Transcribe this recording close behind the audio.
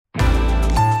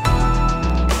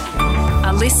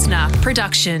listener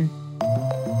production.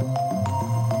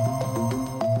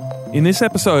 In this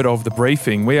episode of The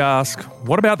Briefing, we ask,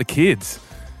 what about the kids?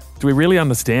 Do we really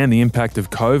understand the impact of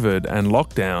COVID and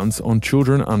lockdowns on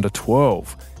children under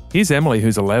 12? Here's Emily,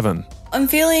 who's 11. I'm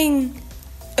feeling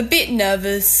a bit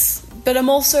nervous, but I'm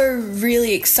also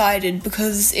really excited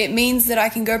because it means that I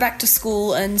can go back to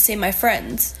school and see my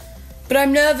friends. But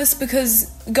I'm nervous because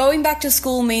going back to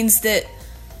school means that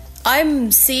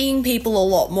I'm seeing people a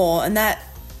lot more and that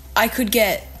I could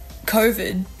get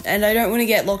COVID and I don't want to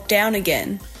get locked down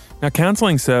again. Now,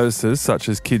 counselling services such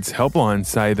as Kids Helpline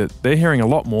say that they're hearing a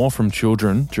lot more from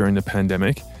children during the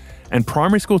pandemic, and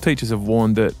primary school teachers have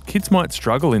warned that kids might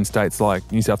struggle in states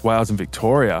like New South Wales and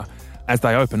Victoria as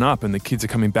they open up and the kids are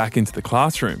coming back into the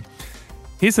classroom.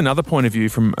 Here's another point of view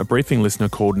from a briefing listener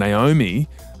called Naomi.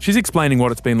 She's explaining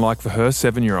what it's been like for her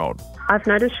 7-year-old. I've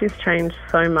noticed she's changed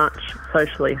so much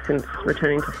socially since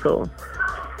returning to school.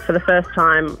 For the first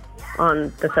time,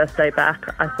 on the first day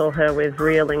back, I saw her with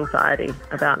real anxiety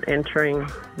about entering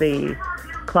the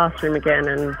classroom again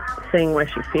and seeing where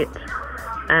she fit.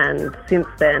 And since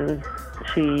then,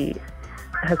 she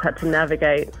has had to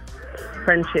navigate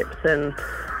friendships and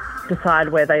decide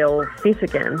where they all fit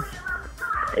again.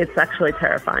 It's actually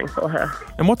terrifying for her.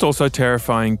 And what's also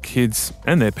terrifying kids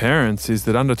and their parents is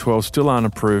that under 12 still aren't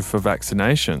approved for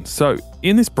vaccination. So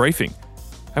in this briefing,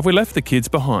 have we left the kids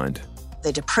behind?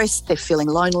 They're depressed, they're feeling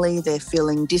lonely, they're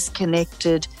feeling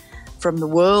disconnected from the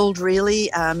world,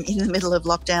 really, in the middle of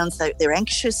lockdowns. They're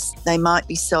anxious, they might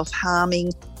be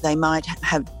self-harming, they might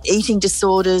have eating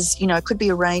disorders, it could be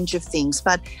a range of things.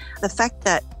 But the fact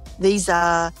that these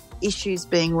are issues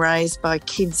being raised by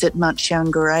kids at much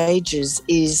younger ages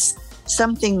is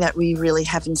something that we really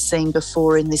haven't seen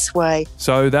before in this way.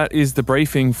 So that is the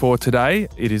briefing for today.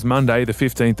 It is Monday, the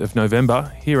 15th of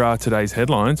November. Here are today's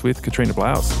headlines with Katrina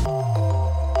Blouse.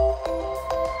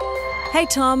 Hey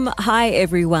Tom, hi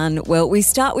everyone. Well, we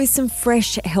start with some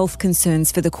fresh health concerns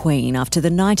for the Queen after the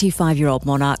 95-year-old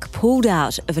monarch pulled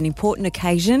out of an important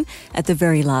occasion at the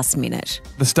very last minute.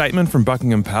 The statement from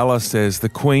Buckingham Palace says the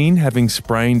Queen, having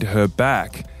sprained her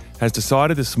back, has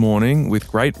decided this morning with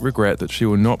great regret that she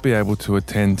will not be able to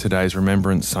attend today's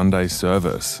Remembrance Sunday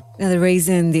service. Now, the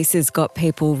reason this has got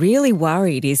people really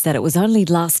worried is that it was only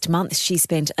last month she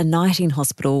spent a night in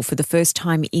hospital for the first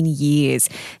time in years.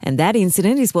 And that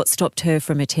incident is what stopped her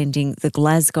from attending the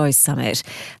Glasgow summit.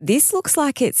 This looks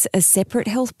like it's a separate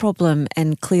health problem,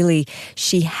 and clearly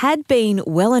she had been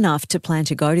well enough to plan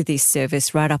to go to this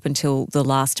service right up until the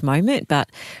last moment, but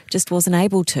just wasn't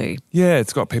able to. Yeah,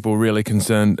 it's got people really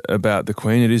concerned about the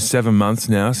Queen. It is 7 months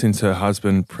now since her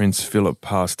husband, Prince Philip,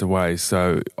 passed away,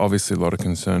 so obviously a lot of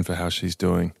concern for how she's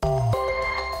doing.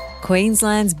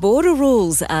 Queensland's border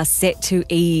rules are set to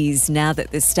ease now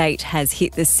that the state has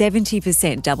hit the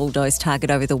 70% double dose target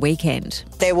over the weekend.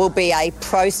 There will be a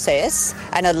process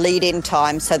and a lead-in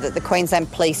time so that the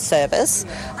Queensland Police Service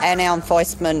and our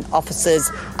enforcement officers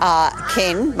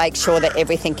can make sure that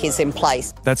everything is in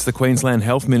place. That's the Queensland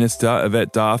Health Minister,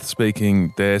 Yvette D'Arth,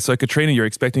 speaking there. So, Katrina, you're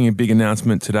expecting a big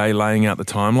announcement today laying out the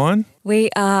timeline?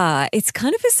 We are. It's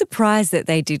kind of a surprise that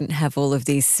they didn't have all of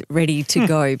this ready to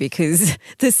go because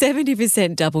the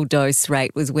 70% double dose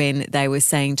rate was when they were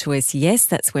saying to us, yes,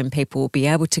 that's when people will be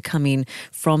able to come in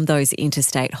from those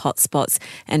interstate hotspots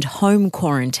and home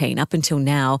quarantine. Up until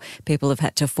now, people have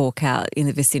had to fork out in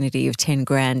the vicinity of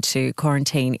 $10,000 to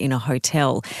quarantine in a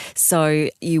hotel. So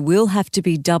you will have to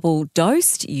be double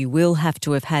dosed. You will have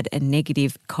to have had a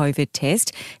negative COVID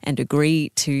test and agree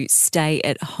to stay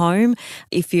at home.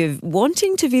 If you're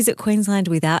wanting to visit Queensland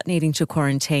without needing to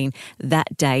quarantine,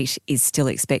 that date is still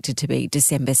expected to be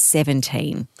December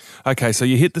 17. Okay, so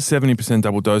you hit the 70%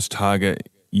 double dose target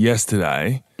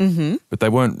yesterday, but they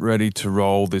weren't ready to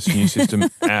roll this new system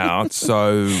out.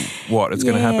 So what, it's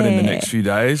going to happen in the next few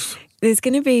days? There's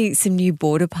going to be some new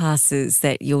border passes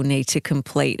that you'll need to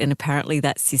complete, and apparently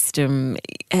that system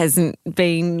hasn't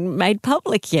been made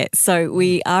public yet. So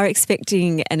we are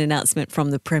expecting an announcement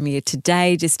from the Premier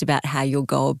today just about how you'll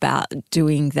go about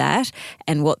doing that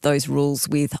and what those rules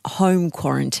with home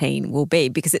quarantine will be,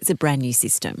 because it's a brand new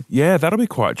system. Yeah, that'll be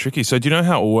quite tricky. So do you know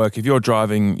how it will work? If you're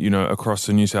driving, across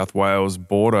the New South Wales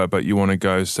border, but you want to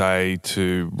go, say,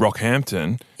 to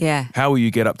Rockhampton, how will you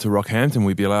get up to Rockhampton?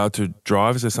 Will you be allowed to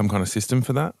drive? Is there some kind of system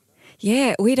for that?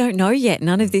 Yeah, we don't know yet.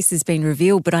 None of this has been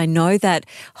revealed, but I know that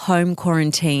home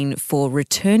quarantine for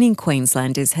returning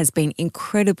Queenslanders has been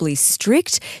incredibly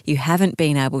strict. You haven't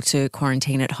been able to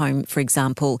quarantine at home, for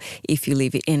example, if you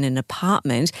live in an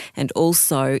apartment, and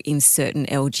also in certain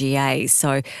LGAs.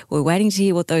 So we're waiting to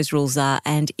hear what those rules are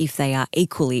and if they are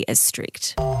equally as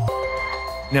strict.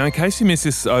 Now, in case you missed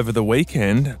this over the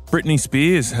weekend, Britney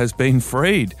Spears has been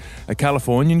freed. A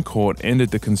Californian court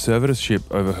ended the conservatorship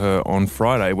over her on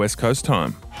Friday, West Coast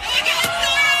time.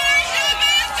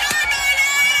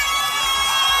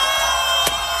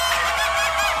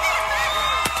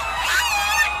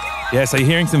 Yeah, so you're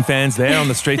hearing some fans there on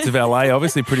the streets of LA,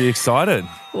 obviously pretty excited.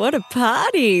 What a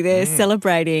party. They're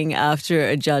celebrating after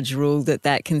a judge ruled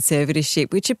that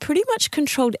conservatorship, which had pretty much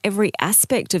controlled every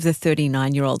aspect of the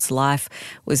 39-year-old's life,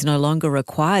 was no longer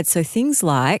required. So things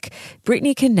like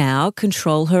Britney can now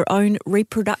control her own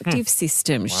reproductive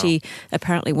system. Wow. She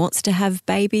apparently wants to have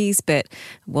babies but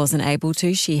wasn't able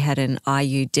to. She had an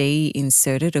IUD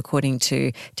inserted, according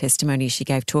to testimony she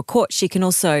gave to a court. She can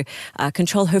also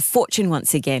control her fortune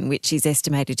once again, which is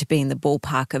estimated to be in the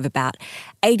ballpark of about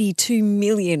 82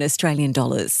 million Australian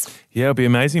dollars. Yeah, it'll be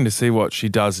amazing to see what she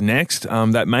does next.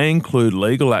 That may include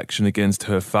legal action against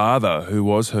her father, who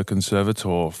was her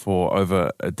conservator for over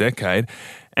a decade.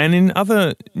 And in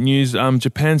other news,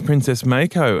 Japan's Princess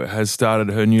Meiko has started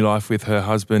her new life with her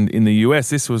husband in the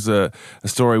US. This was a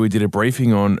story we did a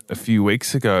briefing on a few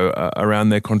weeks ago around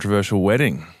their controversial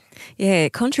wedding. Yeah,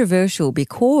 controversial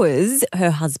because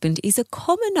her husband is a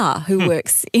commoner who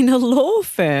works in a law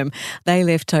firm. They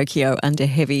left Tokyo under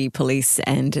heavy police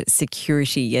and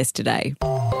security yesterday.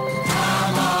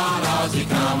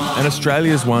 And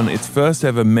Australia's won its first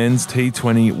ever men's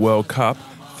T20 World Cup,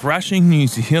 thrashing New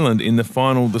Zealand in the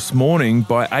final this morning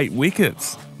by 8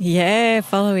 wickets. Yeah,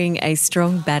 following a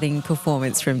strong batting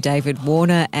performance from David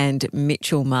Warner and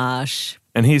Mitchell Marsh.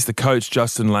 And here's the coach,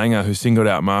 Justin Langer, who singled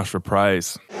out Marsh for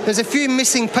praise. There's a few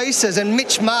missing pieces, and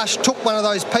Mitch Marsh took one of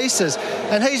those pieces,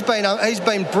 and he's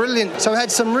been brilliant. So we had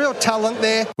some real talent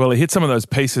there. Well, he hit some of those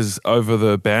pieces over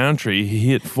the boundary. He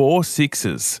hit 4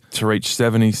 sixes to reach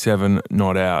 77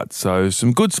 not out. So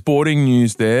some good sporting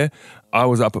news there. I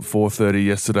was up at 4:30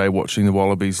 yesterday watching the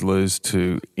Wallabies lose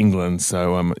to England,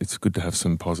 so it's good to have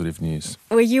some positive news.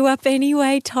 Were you up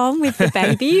anyway, Tom, with the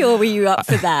baby, or were you up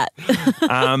for that?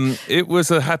 It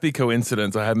was a happy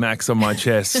coincidence. I had Max on my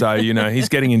chest, so, he's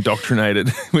getting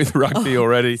indoctrinated with rugby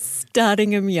already.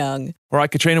 Starting him young. All right,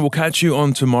 Katrina, we'll catch you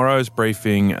on tomorrow's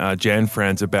briefing. Jan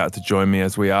Fran's about to join me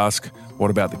as we ask,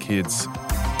 what about the kids?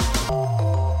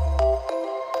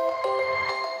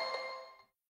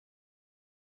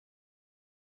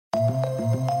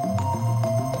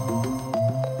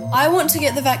 I want to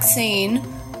get the vaccine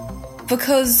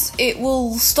because it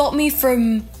will stop me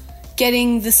from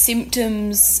getting the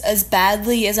symptoms as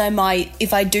badly as I might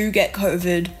if I do get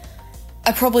COVID.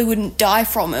 I probably wouldn't die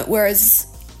from it, whereas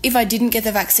if I didn't get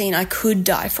the vaccine, I could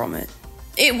die from it.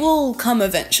 It will come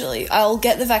eventually. I'll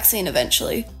get the vaccine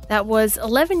eventually. That was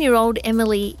 11-year-old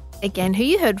Emily, again, who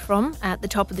you heard from at the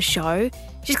top of the show.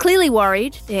 She's clearly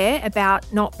worried there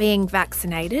about not being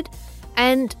vaccinated.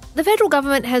 And the federal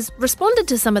government has responded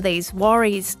to some of these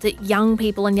worries that young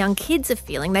people and young kids are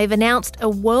feeling. They've announced a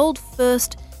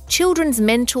world-first children's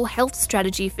mental health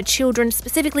strategy for children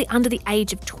specifically under the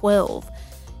age of 12.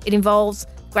 It involves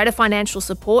greater financial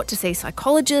support to see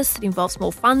psychologists. It involves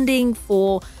more funding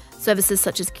for services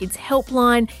such as Kids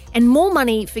Helpline and more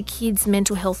money for kids'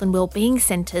 mental health and wellbeing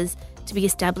centres to be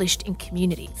established in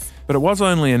communities. But it was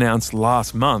only announced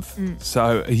last month,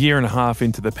 so a year and a half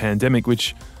into the pandemic,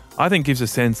 which I think gives a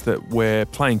sense that we're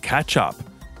playing catch-up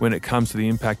when it comes to the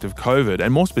impact of COVID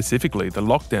and more specifically the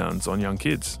lockdowns on young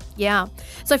kids. Yeah.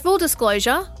 So full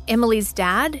disclosure, Emily's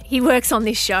dad, he works on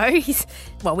this show.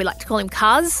 We like to call him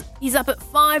Cuz. He's up at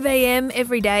 5 a.m.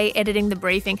 every day editing the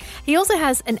briefing. He also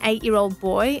has an 8-year-old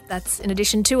boy. That's in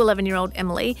addition to 11-year-old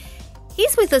Emily.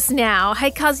 He's with us now.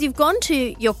 Hey, Cuz, you've gone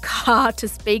to your car to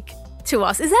speak to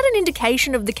us. Is that an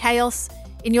indication of the chaos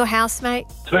in your house, mate?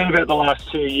 It's been about the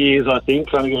last 2 years, I think,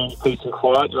 trying to get into peace and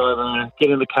quiet, rather get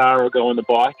in the car or go on the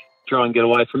bike, try and get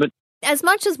away from it. As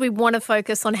much as we want to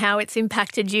focus on how it's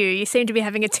impacted you, you seem to be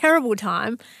having a terrible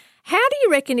time. How do you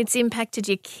reckon it's impacted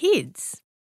your kids?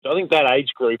 I think that age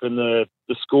group and the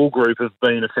school group have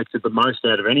been affected the most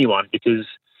out of anyone because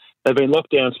they've been locked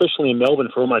down, especially in Melbourne,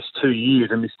 for almost 2 years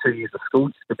and missed 2 years of school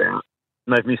just about.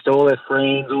 And they've missed all their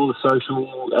friends, all the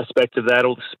social aspect of that,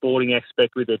 all the sporting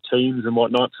aspect with their teams and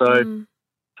whatnot. So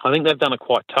I think they've done it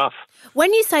quite tough.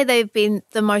 When you say they've been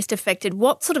the most affected,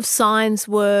 what sort of signs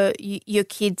were your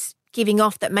kids giving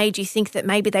off that made you think that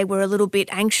maybe they were a little bit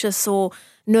anxious or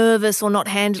nervous or not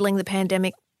handling the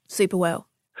pandemic super well?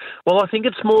 Well, I think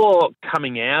it's more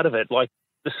coming out of it. Like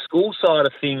the school side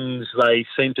of things, they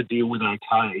seem to deal with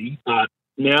okay. But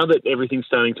now that everything's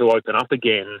starting to open up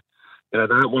again, they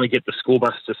don't want to get the school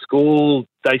bus to school.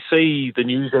 They see the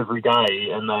news every day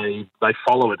and they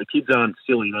follow it. The kids aren't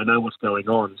silly. They know what's going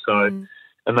on. So,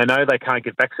 and they know they can't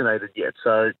get vaccinated yet.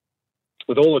 So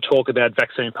with all the talk about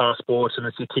vaccine passports and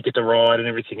it's your ticket to ride and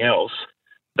everything else,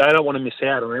 they don't want to miss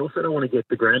out, and they also don't want to get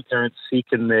the grandparents sick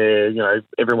and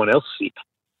everyone else sick.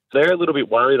 They're a little bit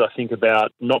worried, I think,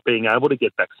 about not being able to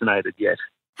get vaccinated yet.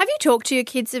 Have you talked to your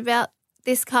kids about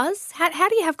this, Cuz? How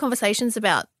do you have conversations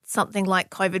about something like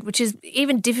COVID, which is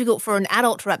even difficult for an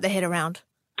adult to wrap their head around?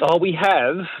 Oh, we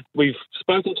have. We've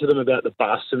spoken to them about the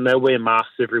bus, and they'll wear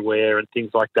masks everywhere and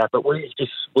things like that. But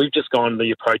we've just gone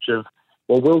the approach of,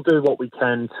 well, we'll do what we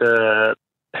can to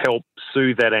help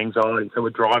soothe that anxiety. So we're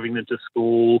driving them to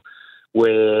school.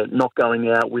 We're not going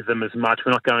out with them as much.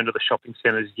 We're not going to the shopping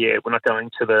centres yet. We're not going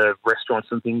to the restaurants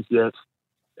and things yet.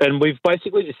 And we've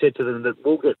basically just said to them that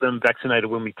we'll get them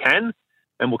vaccinated when we can,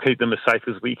 and we'll keep them as safe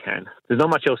as we can. There's not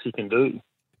much else you can do.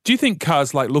 Do you think,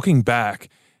 Cuz, like looking back,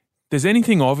 there's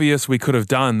anything obvious we could have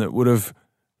done that would have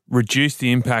reduced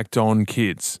the impact on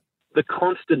kids? The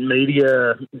constant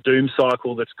media doom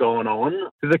cycle that's gone on,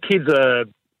 the kids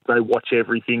they watch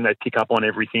everything, they pick up on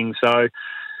everything. So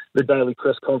the daily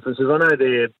press conferences, I know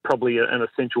they're probably an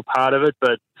essential part of it,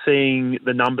 but seeing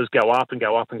the numbers go up and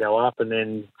go up and go up and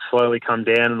then slowly come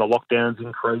down and the lockdowns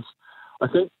increase, I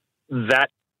think that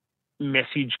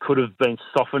message could have been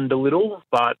softened a little,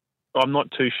 but I'm not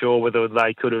too sure whether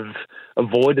they could have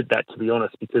avoided that, to be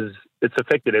honest, because it's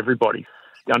affected everybody.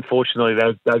 Unfortunately,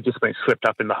 they've just been swept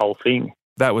up in the whole thing.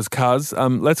 That was Cuz.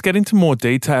 Let's get into more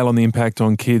detail on the impact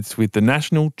on kids with the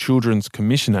National Children's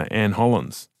Commissioner, Anne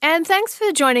Hollands. And thanks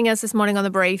for joining us this morning on The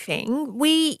Briefing.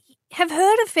 We have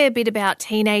heard a fair bit about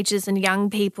teenagers and young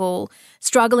people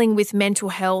struggling with mental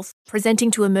health, presenting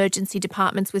to emergency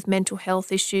departments with mental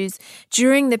health issues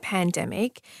during the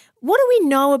pandemic. What do we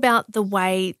know about the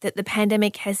way that the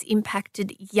pandemic has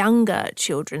impacted younger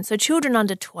children, so children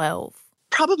under 12?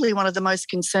 Probably one of the most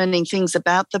concerning things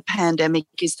about the pandemic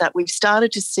is that we've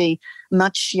started to see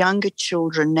much younger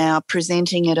children now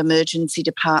presenting at emergency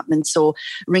departments or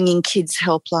ringing Kids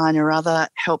Helpline or other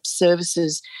help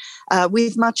services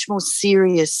with much more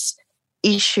serious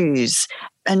issues.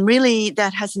 And really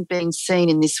that hasn't been seen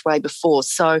in this way before.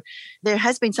 So there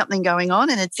has been something going on,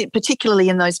 and it's particularly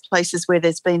in those places where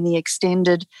there's been the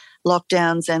extended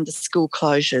lockdowns and the school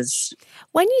closures.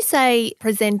 When you say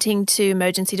presenting to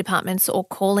emergency departments or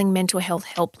calling mental health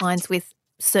helplines with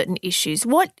certain issues,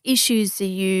 what issues are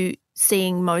you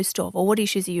seeing most of, or what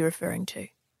issues are you referring to?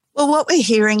 Well, what we're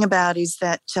hearing about is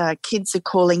that kids are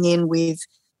calling in with,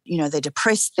 they're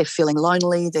depressed, they're feeling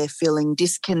lonely, they're feeling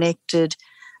disconnected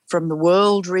from the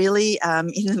world, really,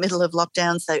 in the middle of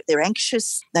lockdowns. They're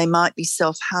anxious, they might be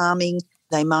self-harming,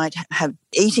 they might have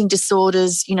eating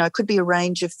disorders, it could be a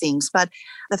range of things. But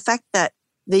the fact that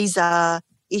these are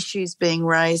issues being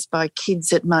raised by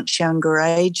kids at much younger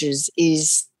ages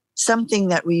is something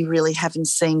that we really haven't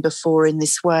seen before in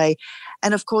this way.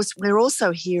 And of course, we're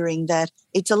also hearing that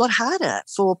it's a lot harder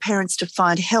for parents to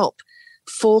find help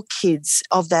for kids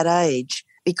of that age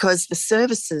because the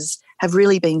services have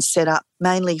really been set up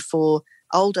mainly for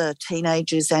older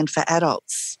teenagers and for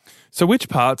adults. So which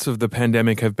parts of the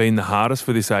pandemic have been the hardest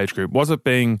for this age group? Was it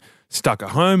being stuck at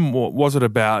home, or was it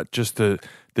about just the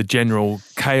general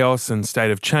chaos and state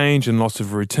of change and loss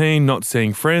of routine, not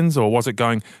seeing friends, or was it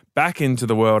going back into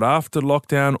the world after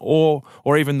lockdown,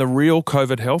 or even the real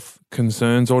COVID health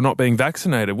concerns or not being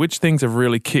vaccinated? Which things have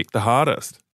really kicked the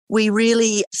hardest? We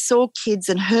really saw kids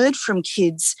and heard from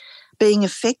kids being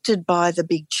affected by the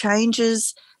big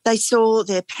changes. They saw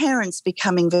their parents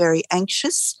becoming very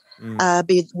anxious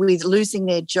with losing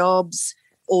their jobs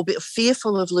or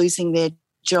fearful of losing their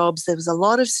jobs. There was a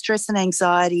lot of stress and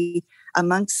anxiety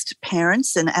amongst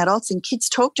parents and adults, and kids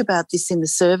talked about this in the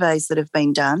surveys that have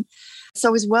been done.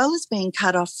 So as well as being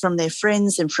cut off from their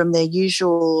friends and from their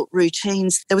usual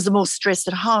routines, there was more stress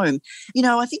at home.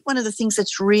 I think one of the things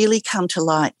that's really come to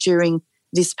light during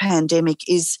this pandemic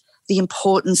is the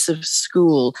importance of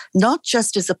school, not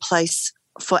just as a place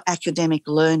for academic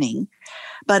learning,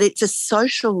 but it's a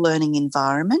social learning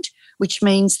environment, which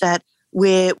means that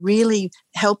we're really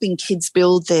helping kids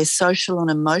build their social and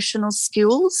emotional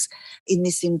skills in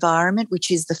this environment, which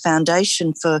is the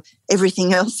foundation for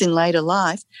everything else in later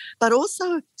life. But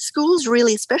also schools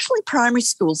really, especially primary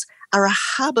schools, are a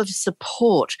hub of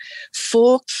support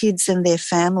for kids and their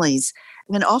families.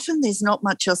 And often there's not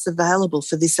much else available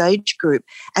for this age group.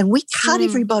 And we cut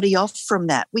everybody off from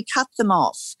that. We cut them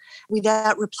off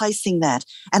without replacing that.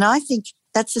 And I think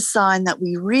that's a sign that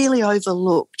we really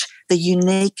overlooked the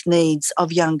unique needs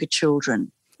of younger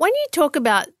children. When you talk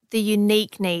about the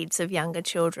unique needs of younger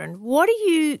children, what are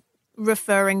you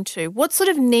referring to? What sort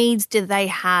of needs do they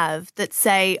have that,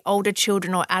 say, older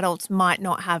children or adults might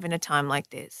not have in a time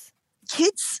like this?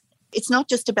 Kids It's not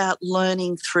just about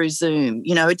learning through Zoom.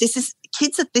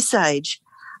 Kids at this age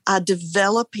are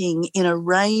developing in a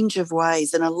range of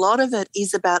ways, and a lot of it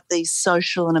is about these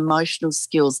social and emotional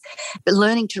skills, but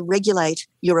learning to regulate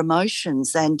your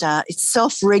emotions, and it's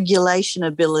self-regulation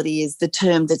ability is the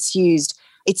term that's used.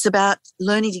 It's about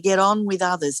learning to get on with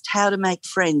others, how to make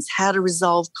friends, how to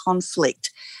resolve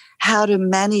conflict, how to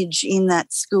manage in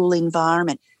that school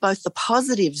environment, both the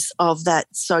positives of that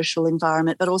social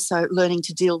environment, but also learning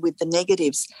to deal with the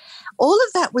negatives. All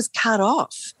of that was cut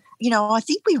off. I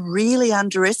think we really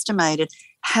underestimated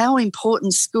how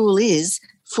important school is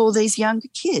for these younger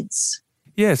kids.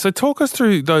 Yeah, so talk us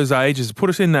through those ages, put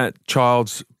us in that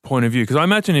child's point of view, because I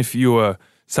imagine if you were,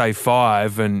 say,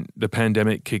 5 and the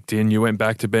pandemic kicked in, you went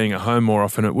back to being at home more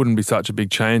often, it wouldn't be such a big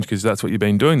change because that's what you've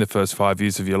been doing the first 5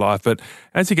 years of your life. But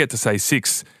as you get to, say,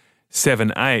 6,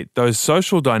 7, 8, those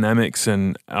social dynamics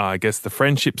and I guess the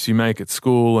friendships you make at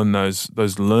school and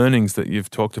those learnings that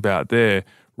you've talked about there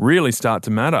really start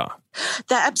to matter.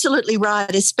 They're absolutely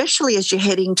right, especially as you're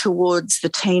heading towards the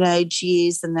teenage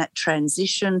years and that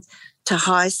transition to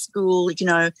high school.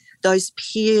 Those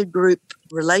peer group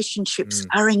relationships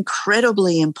are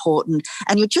incredibly important,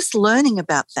 and you're just learning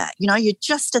about that. You're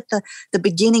just at the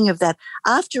beginning of that.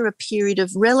 After a period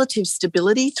of relative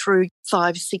stability through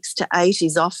 5, 6 to 8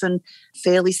 is often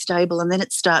fairly stable, and then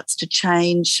it starts to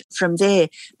change from there.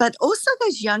 But also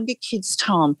those younger kids,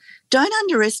 Tom, don't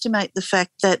underestimate the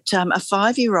fact that a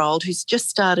 5-year-old who's just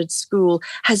started school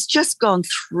has just gone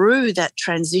through that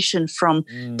transition from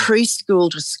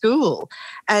preschool to school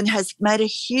and has made a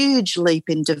huge leap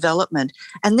in development.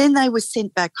 And then they were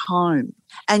sent back home.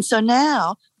 And so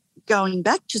now, going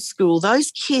back to school,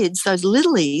 those kids, those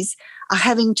littlies, are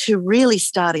having to really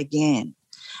start again.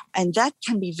 And that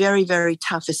can be very, very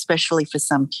tough, especially for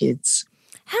some kids.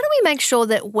 How do we make sure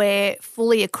that we're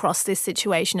fully across this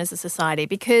situation as a society?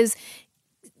 Because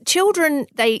children,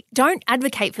 they don't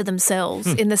advocate for themselves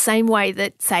in the same way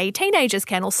that, say, teenagers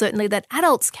can, or certainly that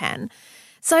adults can.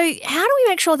 So how do we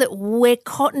make sure that we're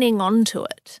cottoning onto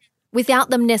it without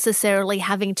them necessarily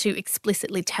having to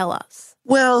explicitly tell us?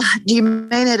 Well, do you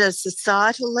mean at a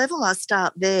societal level? I'll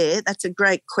start there. That's a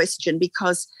great question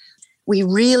because we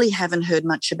really haven't heard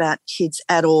much about kids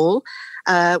at all.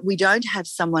 We don't have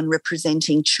someone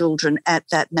representing children at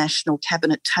that national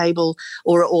cabinet table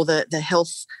or the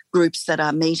health groups that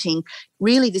are meeting.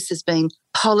 Really, this has been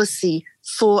policy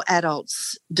for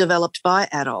adults, developed by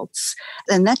adults.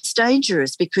 And that's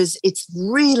dangerous because it's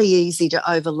really easy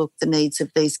to overlook the needs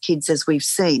of these kids, as we've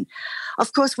seen.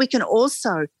 Of course, we can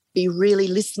also be really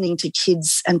listening to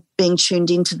kids and being tuned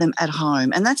into them at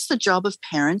home. And that's the job of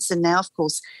parents. And now, of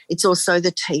course, it's also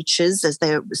the teachers as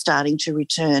they're starting to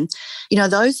return.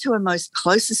 Those who are most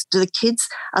closest to the kids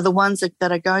are the ones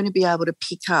that are going to be able to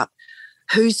pick up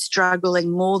who's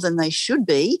struggling more than they should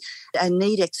be and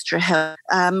need extra help,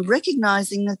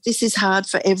 recognising that this is hard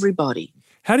for everybody.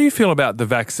 How do you feel about the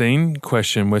vaccine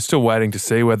question? We're still waiting to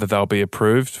see whether they'll be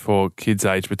approved for kids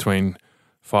aged between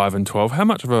 5 and 12. How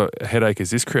much of a headache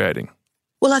is this creating?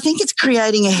 Well, I think it's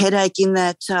creating a headache in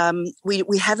that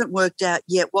we haven't worked out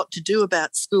yet what to do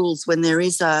about schools when there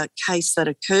is a case that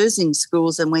occurs in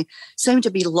schools, and we seem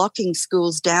to be locking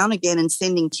schools down again and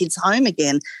sending kids home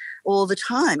again all the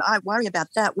time. I worry about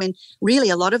that when really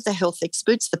a lot of the health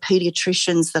experts, the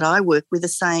paediatricians that I work with, are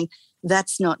saying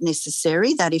that's not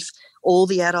necessary, that if all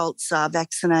the adults are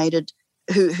vaccinated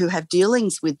who have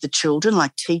dealings with the children,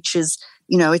 like teachers,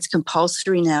 it's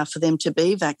compulsory now for them to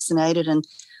be vaccinated, and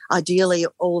ideally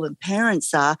all the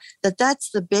parents are,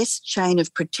 that's the best chain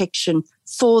of protection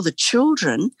for the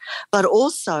children, but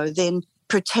also then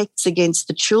protects against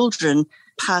the children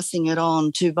passing it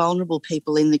on to vulnerable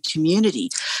people in the community.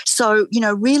 So,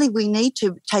 really we need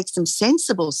to take some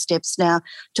sensible steps now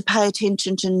to pay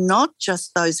attention to not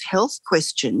just those health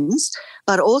questions,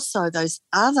 but also those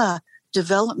other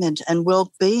development and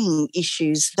well-being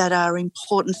issues that are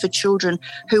important for children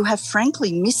who have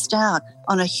frankly missed out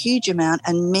on a huge amount,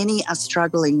 and many are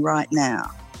struggling right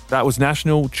now. That was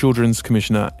National Children's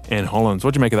Commissioner Anne Hollands.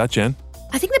 What do you make of that, Jen?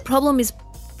 I think the problem is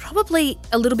probably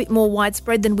a little bit more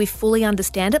widespread than we fully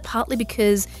understand it, partly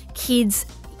because kids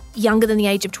younger than the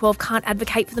age of 12 can't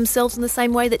advocate for themselves in the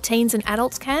same way that teens and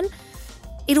adults can.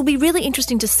 It'll be really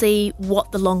interesting to see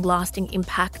what the long-lasting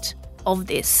impact of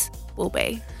this will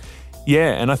be.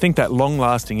 Yeah, and I think that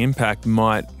long-lasting impact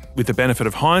might, with the benefit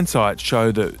of hindsight,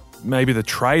 show that maybe the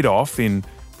trade-off in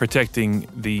protecting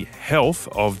the health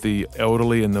of the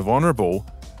elderly and the vulnerable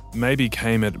maybe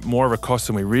came at more of a cost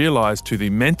than we realised to the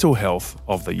mental health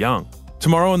of the young.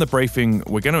 Tomorrow on The Briefing,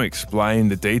 we're going to explain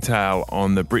the detail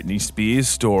on the Britney Spears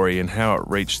story and how it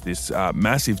reached this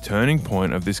massive turning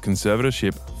point of this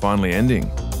conservatorship finally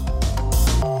ending.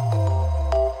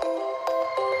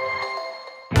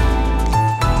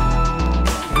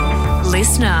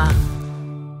 Listener.